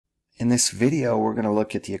In this video, we're going to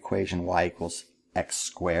look at the equation y equals x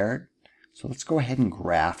squared. So let's go ahead and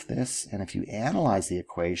graph this. And if you analyze the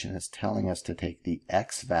equation, it's telling us to take the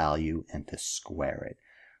x value and to square it.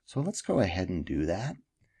 So let's go ahead and do that.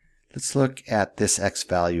 Let's look at this x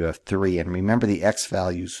value of 3. And remember, the x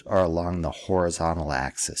values are along the horizontal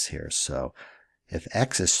axis here. So if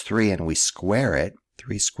x is 3 and we square it,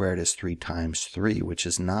 3 squared is 3 times 3, which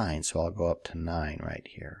is 9. So I'll go up to 9 right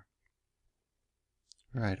here.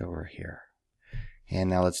 Right over here. And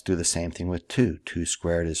now let's do the same thing with 2. 2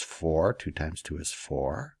 squared is 4. 2 times 2 is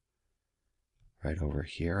 4. Right over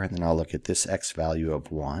here. And then I'll look at this x value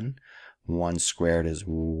of 1. 1 squared is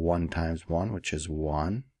 1 times 1, which is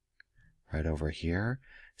 1. Right over here.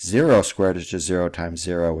 0 squared is just 0 times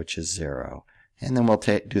 0, which is 0. And then we'll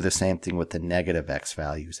do the same thing with the negative x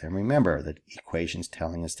values. And remember, the equation's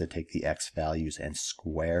telling us to take the x values and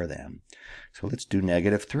square them. So let's do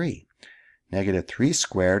negative 3. Negative 3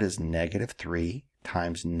 squared is negative 3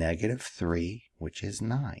 times negative 3, which is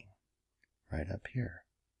 9. Right up here.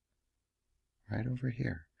 Right over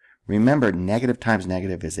here. Remember, negative times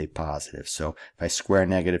negative is a positive. So if I square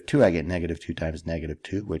negative 2, I get negative 2 times negative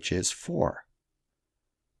 2, which is 4.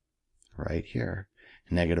 Right here.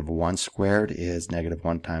 Negative 1 squared is negative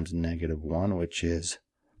 1 times negative 1, which is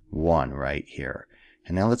 1 right here.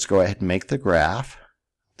 And now let's go ahead and make the graph.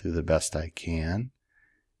 I'll do the best I can.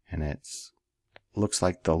 And it's looks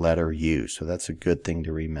like the letter U, so that's a good thing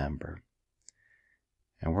to remember.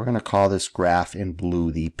 And we're going to call this graph in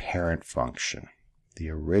blue the parent function, the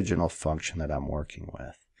original function that I'm working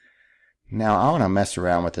with. Now I want to mess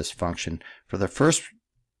around with this function. For the first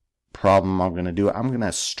problem I'm going to do, I'm going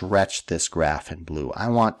to stretch this graph in blue. I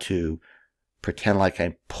want to pretend like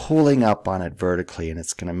I'm pulling up on it vertically, and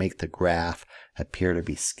it's going to make the graph appear to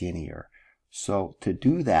be skinnier. So to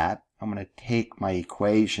do that, I'm going to take my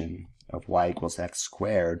equation of y equals x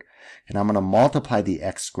squared, and I'm going to multiply the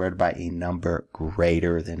x squared by a number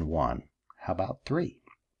greater than 1. How about 3?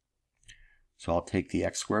 So I'll take the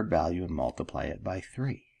x squared value and multiply it by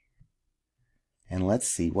 3. And let's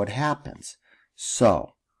see what happens.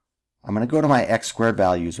 So I'm going to go to my x squared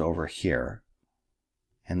values over here,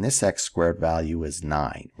 and this x squared value is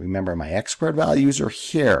 9. Remember, my x squared values are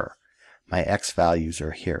here. My x values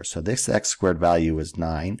are here. So this x squared value is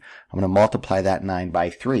 9. I'm going to multiply that 9 by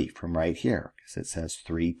 3 from right here, because it says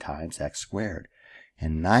 3 times x squared.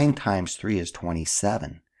 And 9 times 3 is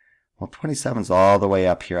 27. Well, 27 is all the way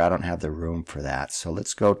up here. I don't have the room for that. So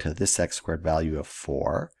let's go to this x squared value of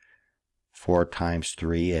 4. 4 times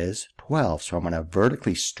 3 is 12. So I'm going to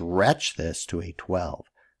vertically stretch this to a 12.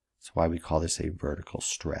 That's why we call this a vertical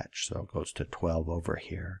stretch. So it goes to 12 over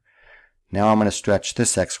here. Now I'm going to stretch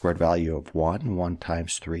this x squared value of 1. 1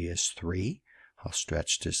 times 3 is 3. I'll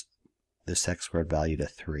stretch this x squared value to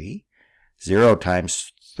 3. 0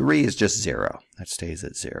 times 3 is just 0. That stays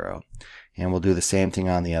at 0. And we'll do the same thing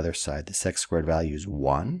on the other side. This x squared value is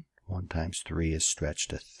 1. 1 times 3 is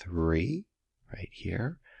stretched to 3 right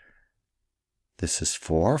here. This is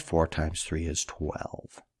 4. 4 times 3 is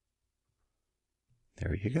 12.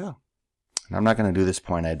 There you go. And I'm not going to do this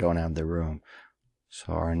point. I don't have the room.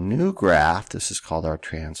 So our new graph, this is called our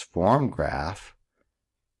transformed graph,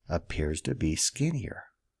 appears to be skinnier.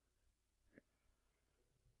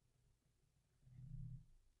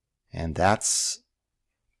 And that's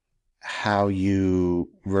how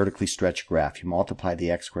you vertically stretch a graph. You multiply the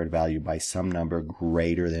x squared value by some number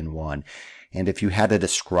greater than 1. And if you had to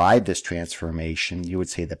describe this transformation, you would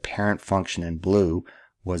say the parent function in blue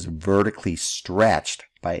was vertically stretched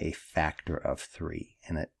by a factor of 3.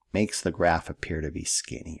 And it makes the graph appear to be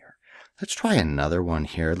skinnier. Let's try another one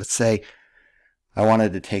here. Let's say I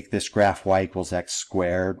wanted to take this graph y equals x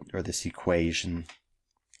squared, or this equation,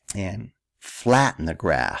 and flatten the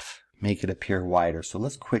graph, make it appear wider. So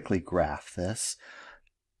let's quickly graph this.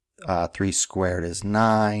 3 squared is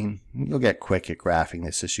 9. You'll get quick at graphing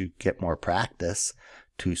this as you get more practice.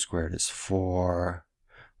 2 squared is 4.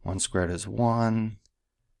 1 squared is 1.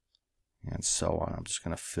 And so on. I'm just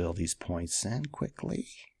going to fill these points in quickly.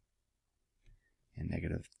 And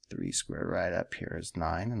negative 3 squared right up here is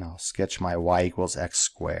 9. And I'll sketch my y equals x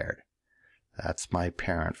squared. That's my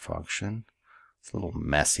parent function. It's a little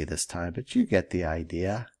messy this time, but you get the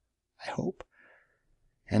idea, I hope.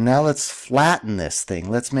 And now let's flatten this thing.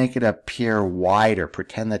 Let's make it appear wider.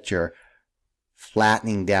 Pretend that you're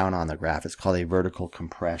flattening down on the graph. It's called a vertical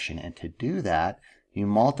compression. And to do that, you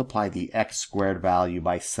multiply the x squared value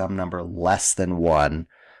by some number less than 1,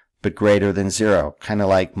 but greater than 0. Kind of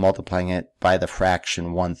like multiplying it by the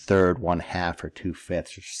fraction 1/3, 1/2, or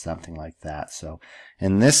 2/5, or something like that. So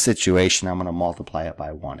in this situation, I'm going to multiply it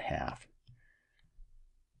by 1/2.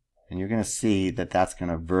 And you're going to see that that's going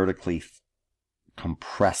to vertically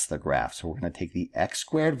compress the graph. So we're going to take the x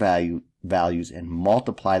squared values and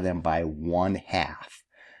multiply them by 1/2,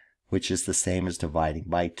 which is the same as dividing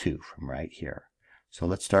by 2 from right here. So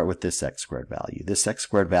let's start with this x squared value. This x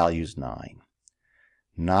squared value is 9.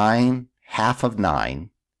 Half of 9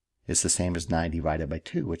 is the same as 9 divided by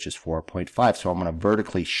 2, which is 4.5. So I'm going to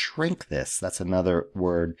vertically shrink this. That's another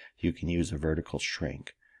word you can use, a vertical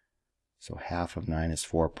shrink. So half of 9 is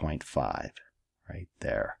 4.5 right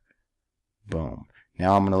there. Boom.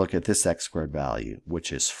 Now I'm going to look at this x squared value,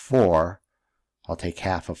 which is 4. I'll take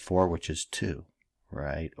half of 4, which is 2,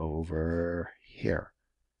 right over here.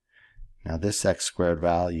 Now this x squared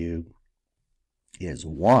value is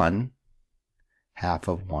 1. Half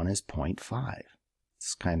of 1 is 0.5.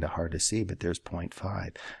 It's kind of hard to see, but there's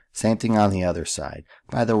 0.5. Same thing on the other side.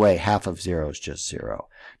 By the way, half of 0 is just 0.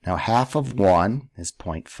 Now half of 1 is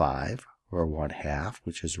 0.5, or 1/2,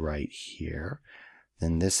 which is right here.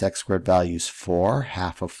 Then this x squared value is 4.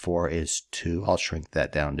 Half of 4 is 2. I'll shrink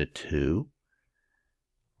that down to 2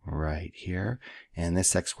 right here. And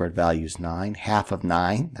this x squared value is 9. Half of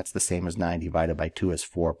 9, that's the same as 9 divided by 2, is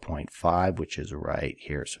 4.5, which is right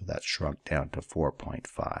here. So that's shrunk down to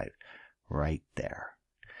 4.5 right there.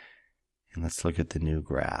 And let's look at the new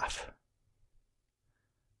graph.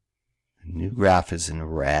 The new graph is in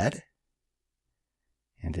red,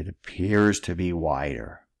 and it appears to be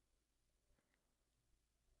wider.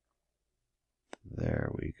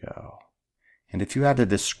 There we go. And if you had to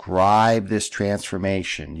describe this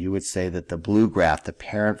transformation, you would say that the blue graph, the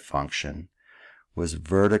parent function, was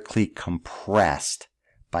vertically compressed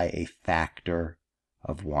by a factor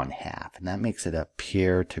of 1/2. And that makes it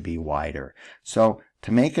appear to be wider. So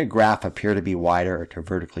to make a graph appear to be wider or to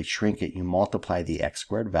vertically shrink it, you multiply the x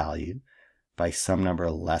squared value by some number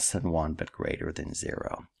less than 1 but greater than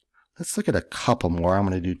 0. Let's look at a couple more. I'm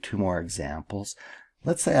going to do 2 more examples.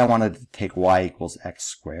 Let's say I wanted to take y equals x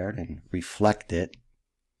squared and reflect it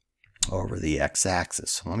over the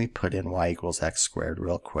x-axis. So let me put in y equals x squared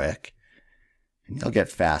real quick. And you'll get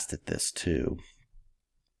fast at this too.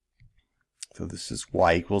 So this is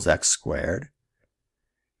y equals x squared.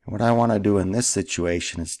 And what I want to do in this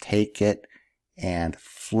situation is take it and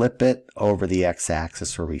flip it over the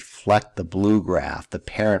x-axis, or reflect the blue graph, the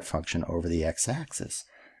parent function, over the x-axis.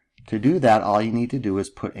 To do that, all you need to do is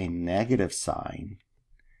put a negative sign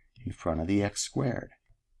in front of the x squared.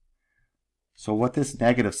 So what this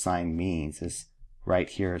negative sign means is, right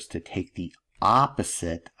here, is to take the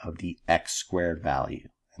opposite of the x squared value.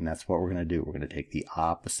 And that's what we're going to do. We're going to take the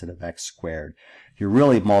opposite of x squared. You're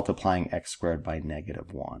really multiplying x squared by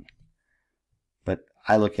 -1. But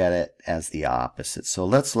I look at it as the opposite. So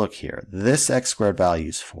let's look here. This x squared value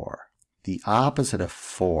is 4. The opposite of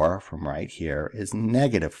 4 from right here is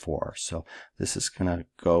 -4. So this is going to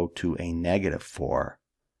go to a -4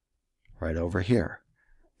 right over here.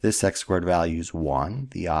 This x squared value is 1.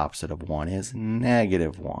 The opposite of 1 is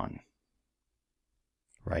 -1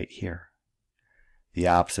 right here. The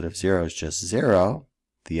opposite of 0 is just 0.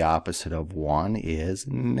 The opposite of 1 is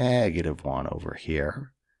 -1 over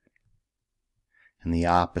here. And the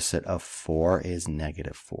opposite of 4 is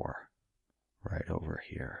 -4 right over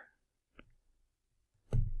here.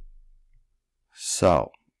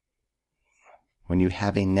 So, when you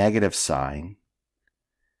have a negative sign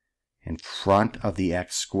in front of the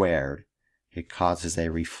x squared, it causes a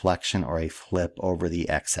reflection or a flip over the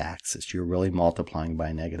x-axis. You're really multiplying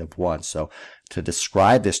by -1. So to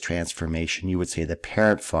describe this transformation, you would say the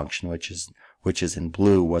parent function, which is in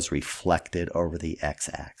blue, was reflected over the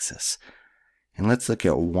x-axis. And let's look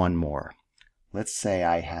at one more. Let's say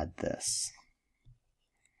I had this.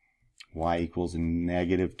 Y equals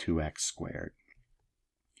 -2x squared.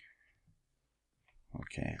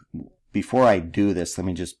 Okay, before I do this, let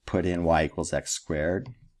me just put in y equals x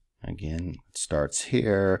squared. Again, it starts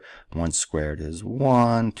here. 1 squared is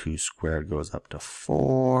 1. 2 squared goes up to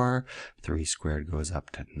 4. 3 squared goes up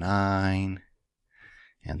to 9.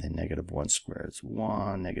 And then -1 squared is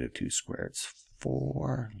 1. -2 squared is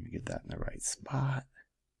 4. Let me get that in the right spot.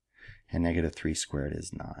 And -3 squared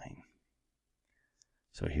is 9.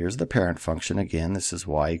 So here's the parent function again. This is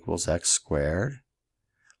y equals x squared.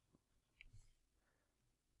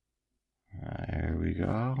 There we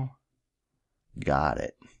go. Got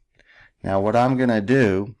it. Now what I'm going to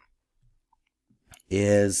do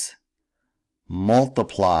is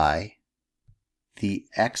multiply the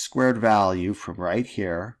x squared value from right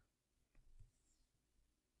here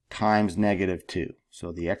times -2.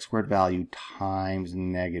 So the x squared value times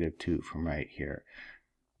 -2 from right here.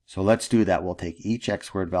 So let's do that. We'll take each x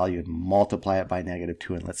squared value and multiply it by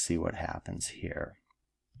 -2, and let's see what happens here.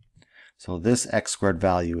 So this x squared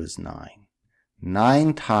value is 9.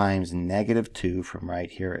 9 times negative 2 from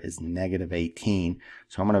right here is negative 18.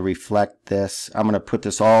 So I'm going to reflect this. I'm going to put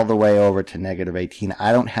this all the way over to negative 18.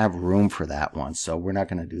 I don't have room for that one, so we're not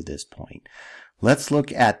going to do this point. Let's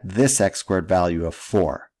look at this x squared value of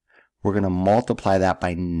 4. We're going to multiply that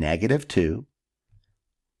by negative 2.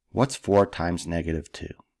 What's 4 times negative 2?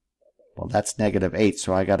 Well, that's negative 8,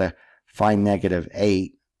 so I got to find negative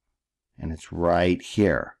 8, and it's right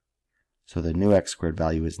here. So the new x squared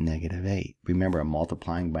value is negative 8. Remember, I'm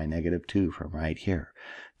multiplying by negative 2 from right here.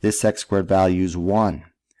 This x squared value is 1.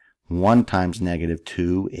 1 times negative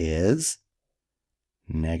 2 is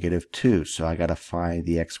negative 2. So I got to find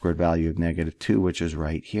the x squared value of negative 2, which is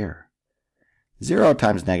right here. 0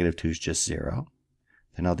 times negative 2 is just 0.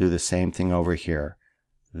 Then I'll do the same thing over here.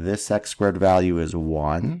 This x squared value is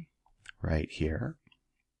 1 right here.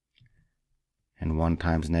 And 1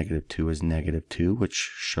 times negative 2 is negative 2, which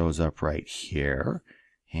shows up right here.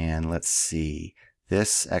 And let's see.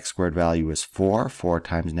 This x squared value is 4. 4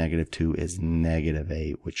 times negative 2 is negative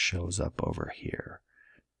 8, which shows up over here.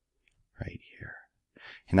 Right here.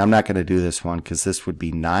 And I'm not going to do this one because this would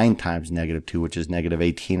be 9 times negative 2, which is negative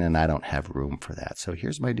 18, and I don't have room for that. So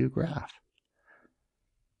here's my new graph.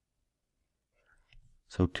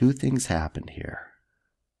 So two things happened here.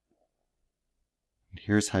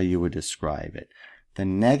 Here's how you would describe it. The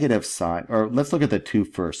negative sign, or let's look at the 2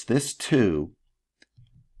 first. This 2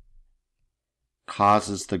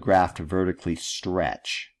 causes the graph to vertically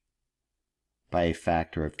stretch by a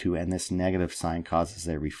factor of 2, and this negative sign causes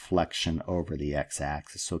a reflection over the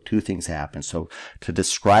x-axis. So two things happen. So to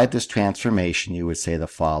describe this transformation, you would say the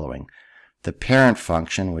following. The parent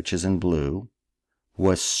function, which is in blue,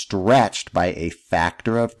 was stretched by a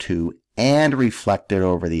factor of 2 and reflected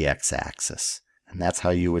over the x-axis. And that's how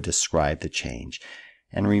you would describe the change.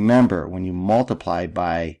 And remember, when you multiply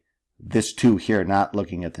by this 2 here, not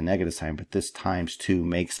looking at the negative sign, but this times 2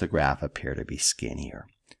 makes the graph appear to be skinnier.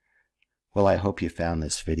 Well, I hope you found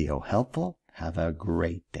this video helpful. Have a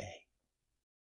great day.